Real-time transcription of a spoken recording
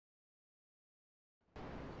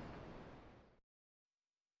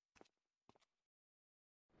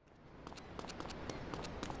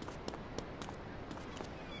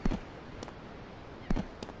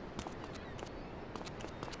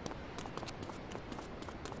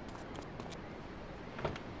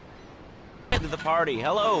the party.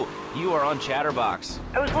 Hello, you are on Chatterbox.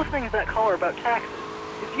 I was listening to that caller about taxes.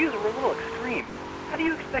 His views were a little extreme. How do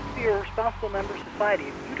you expect to be a responsible member of society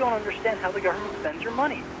if you don't understand how the government spends your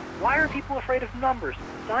money? Why are people afraid of numbers?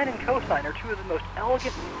 Sine and cosine are two of the most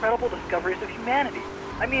elegant and incredible discoveries of humanity.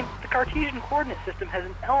 I mean, the Cartesian coordinate system has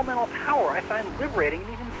an elemental power I find liberating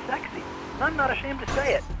and even sexy. And I'm not ashamed to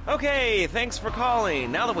say it. Okay, thanks for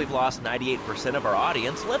calling. Now that we've lost 98% of our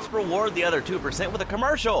audience, let's reward the other 2% with a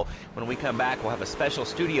commercial. When we come back, we'll have a special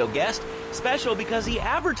studio guest. Special because he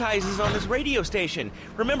advertises on this radio station.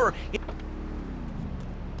 Remember...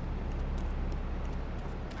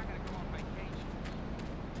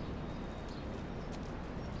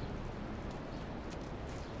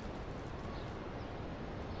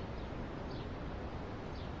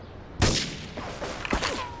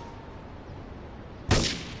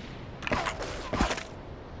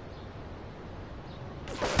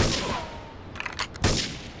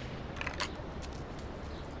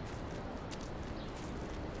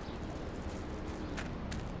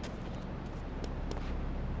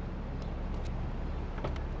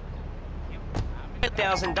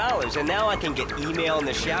 $1,000, and now I can get email in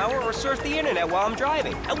the shower or surf the internet while I'm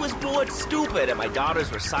driving. I was bored stupid at my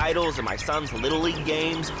daughter's recitals and my son's Little League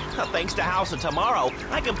games. Thanks to House of Tomorrow,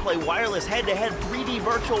 I can play wireless head-to-head 3D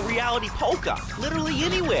virtual reality poker, literally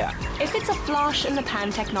anywhere. If it's a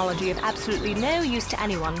flash-in-the-pan technology of absolutely no use to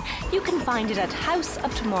anyone, you can find it at House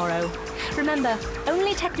of Tomorrow. Remember,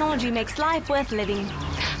 only technology makes life worth living.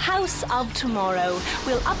 House of Tomorrow.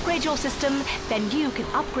 We'll upgrade your system, then you can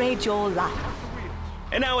upgrade your life.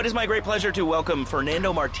 And now it is my great pleasure to welcome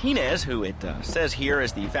Fernando Martinez, who it says here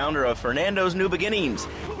is the founder of Fernando's New Beginnings,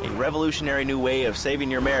 a revolutionary new way of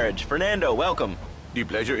saving your marriage. Fernando, welcome. The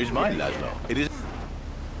pleasure is mine, Laszlo. It is...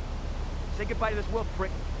 Say goodbye to this world,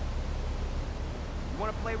 prick. You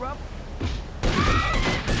want to play rough?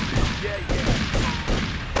 Yeah.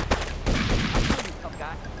 I'll kill you, tough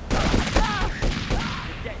guy.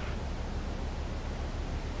 You're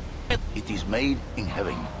dead. It is made in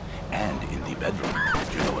heaven and in the bedroom.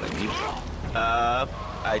 Do you know what I mean?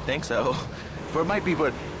 I think so. For my people,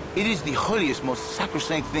 it is the holiest, most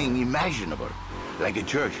sacrosanct thing imaginable. Like a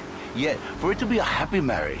church. Yet, for it to be a happy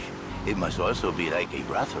marriage, it must also be like a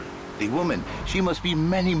brothel. The woman, she must be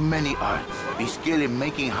many, many arts. Be skilled in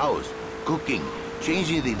making house, cooking,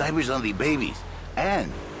 changing the diapers on the babies.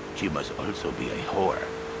 And she must also be a whore.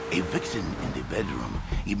 A vixen in the bedroom.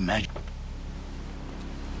 Imagine...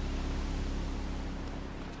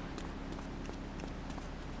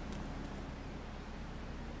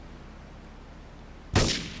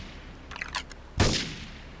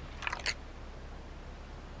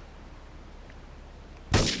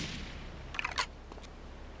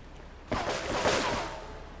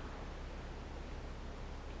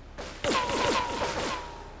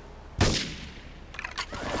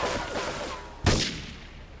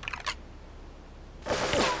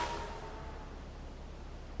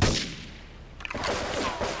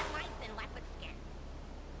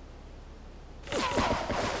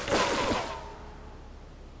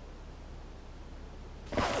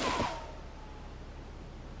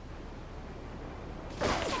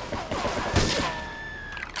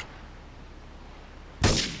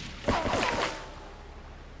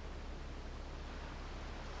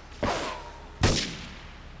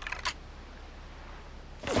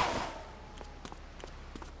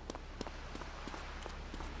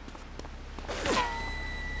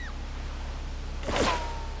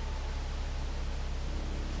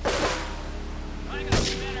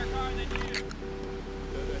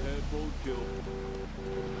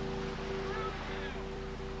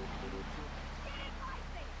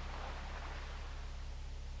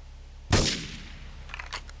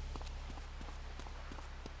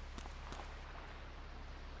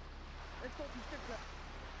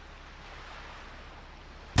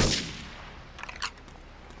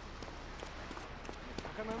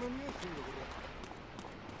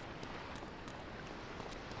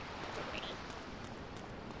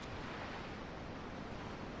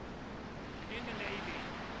 In the Navy.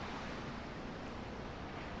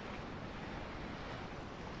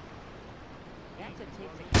 That's a take.